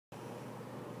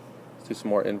do some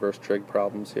more inverse trig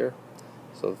problems here.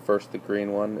 So first, the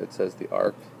green one, it says the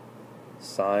arc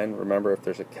sine. Remember, if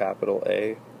there's a capital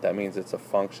A, that means it's a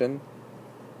function,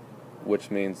 which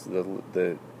means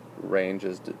the range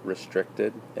is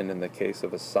restricted, and in the case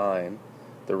of a sine,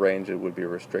 the range it would be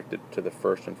restricted to the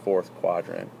first and fourth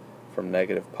quadrant, from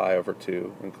negative pi over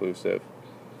 2 inclusive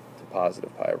to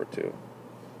positive pi over 2.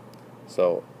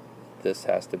 So this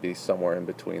has to be somewhere in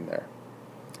between there.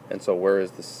 And so where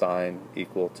is the sine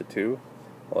equal to 2?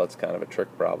 Well, that's kind of a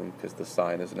trick problem because the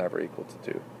sine is never equal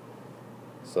to 2.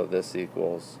 So this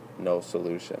equals no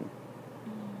solution,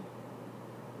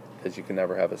 because you can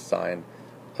never have a sine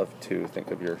of 2.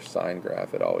 Think of your sine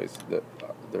graph. It always,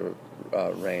 the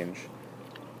range,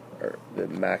 or the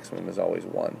maximum is always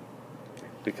 1.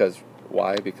 Because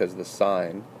why? Because the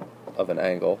sine of an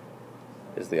angle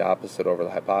is the opposite over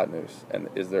the hypotenuse. And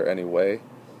is there any way,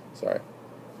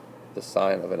 the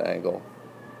sine of an angle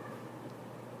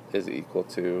is equal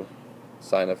to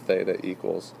sine of theta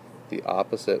equals the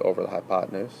opposite over the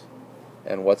hypotenuse.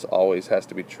 And what's always has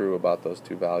to be true about those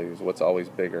two values? What's always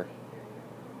bigger?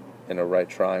 In a right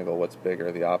triangle, what's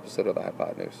bigger, the opposite or the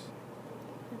hypotenuse?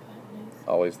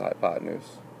 Always the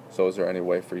hypotenuse. So is there any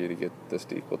way for you to get this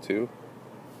to equal 2?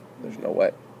 There's no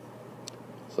way.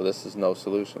 So this is no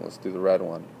solution. Let's do the red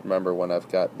one. Remember, when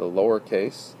I've got the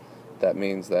lowercase, that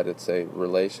means that it's a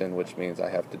relation, which means I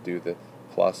have to do the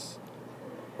plus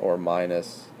or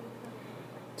minus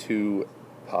 2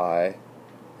 pi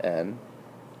n,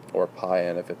 or pi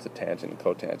n if it's a tangent and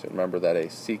cotangent. Remember that a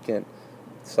secant,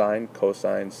 sine,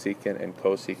 cosine, secant, and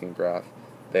cosecant graph,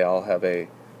 they all have a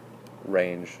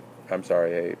range,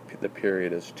 the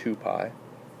period is 2 pi,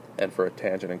 and for a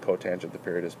tangent and cotangent the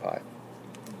period is pi.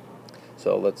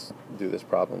 So let's do this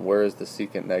problem. Where is the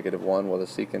secant negative 1? Well, the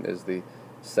secant is the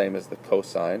same as the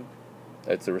cosine.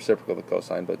 It's the reciprocal of the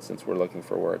cosine, but since we're looking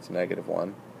for where it's negative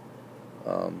 1,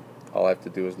 all I have to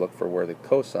do is look for where the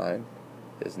cosine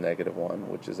is negative 1,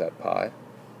 which is at pi,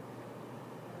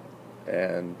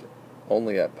 and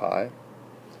only at pi.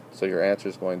 So your answer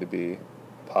is going to be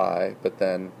pi, but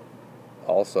then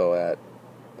also at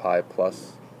pi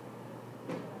plus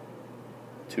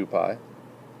 2 pi,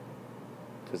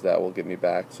 because that will get me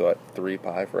back, so at 3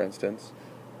 pi for instance,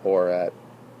 or at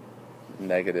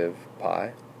negative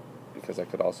pi, because I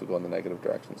could also go in the negative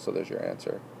direction. So there's your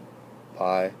answer,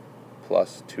 pi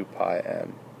plus 2 pi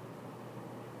n.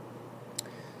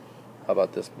 How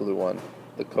about this blue one?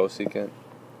 The cosecant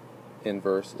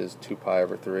inverse is 2 pi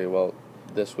over 3. Well,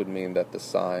 this would mean that the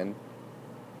sine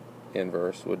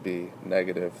inverse would be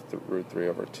negative root 3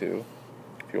 over 2.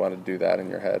 If you want to do that in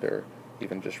your head, or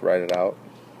even just write it out.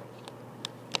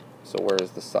 So where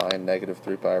is the sine? Negative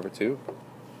 3 pi over 2.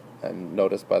 And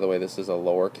notice, by the way, this is a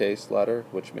lowercase letter,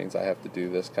 which means I have to do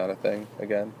this kind of thing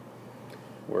again.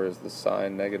 Where is the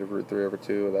sine? Negative root 3 over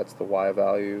 2. That's the y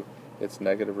value. It's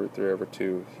negative root 3 over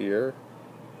 2 here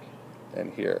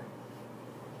and here.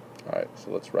 Alright, so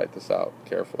let's write this out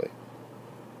carefully.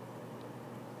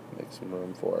 Make some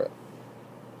room for it.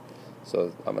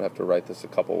 So I'm going to have to write this a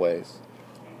couple ways.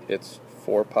 It's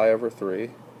 4 pi over 3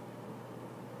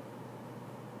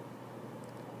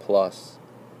 plus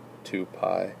 2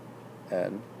 pi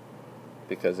n,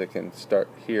 because it can start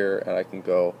here and I can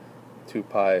go 2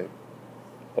 pi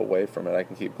away from it. I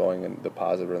can keep going in the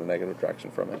positive or the negative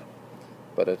direction from it.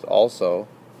 But it's also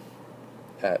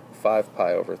at 5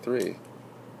 pi over 3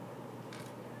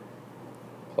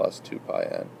 plus 2 pi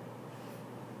n.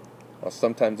 Now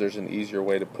sometimes there's an easier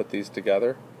way to put these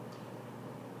together.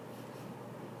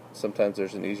 Sometimes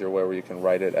there's an easier way where you can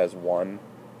write it as one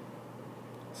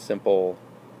simple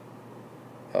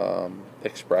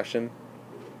expression,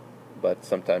 but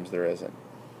sometimes there isn't.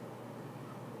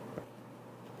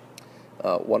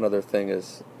 One other thing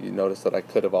is, you notice that I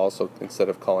could have also, instead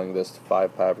of calling this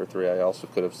 5 pi over 3, I also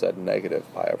could have said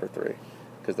negative pi over 3,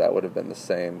 because that would have been the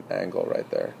same angle right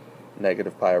there.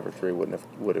 Negative pi over 3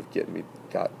 would have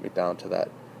got me down to that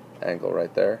angle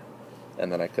right there,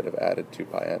 and then I could have added 2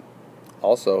 pi n.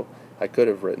 Also, I could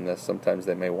have written this, sometimes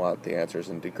they may want the answers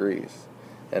in degrees,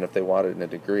 and if they wanted it in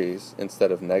degrees,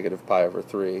 instead of negative pi over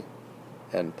 3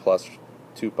 and plus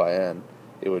 2 pi n,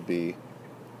 it would be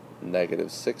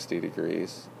negative 60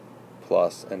 degrees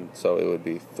plus, and so it would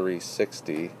be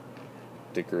 360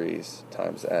 degrees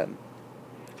times n.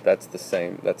 That's the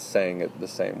same, that's saying it the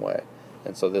same way.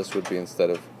 And so this would be,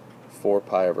 instead of 4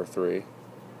 pi over 3,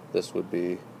 this would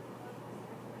be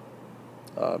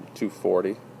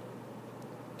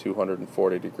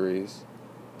 240 degrees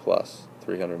plus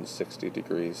 360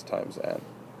 degrees times n.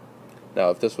 Now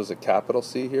if this was a capital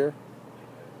C here,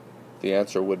 the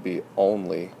answer would be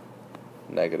only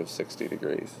negative 60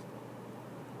 degrees.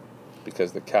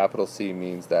 because the capital C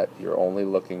means that you're only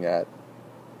looking at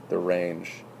the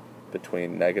range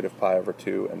between negative pi over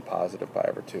 2 and positive pi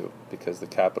over 2, because the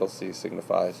capital C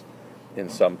signifies in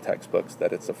some textbooks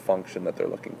that it's a function that they're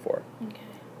looking for. Okay.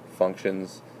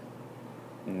 Functions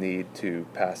need to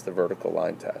pass the vertical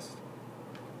line test,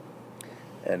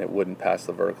 and it wouldn't pass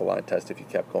the vertical line test if you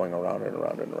kept going around and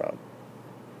around and around.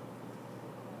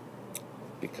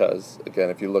 Because, again,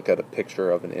 if you look at a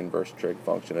picture of an inverse trig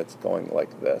function, it's going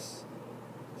like this.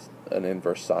 An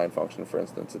inverse sine function, for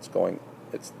instance, it's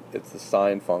the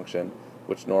sine function,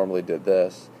 which normally did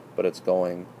this, but it's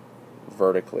going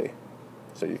vertically.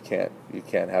 So you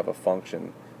can't have a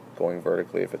function going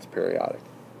vertically if it's periodic,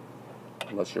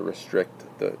 unless you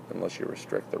restrict the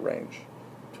range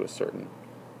to a certain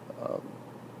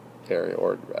area,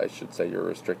 or I should say you're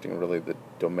restricting, really the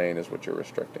domain is what you're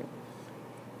restricting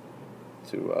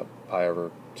to pi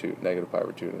over 2, negative pi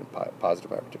over 2, and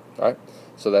positive pi over 2. All right,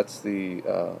 so that's the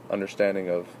understanding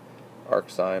of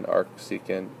arcsine,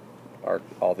 arcsecant,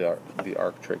 all the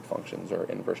arc trig functions or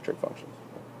inverse trig functions.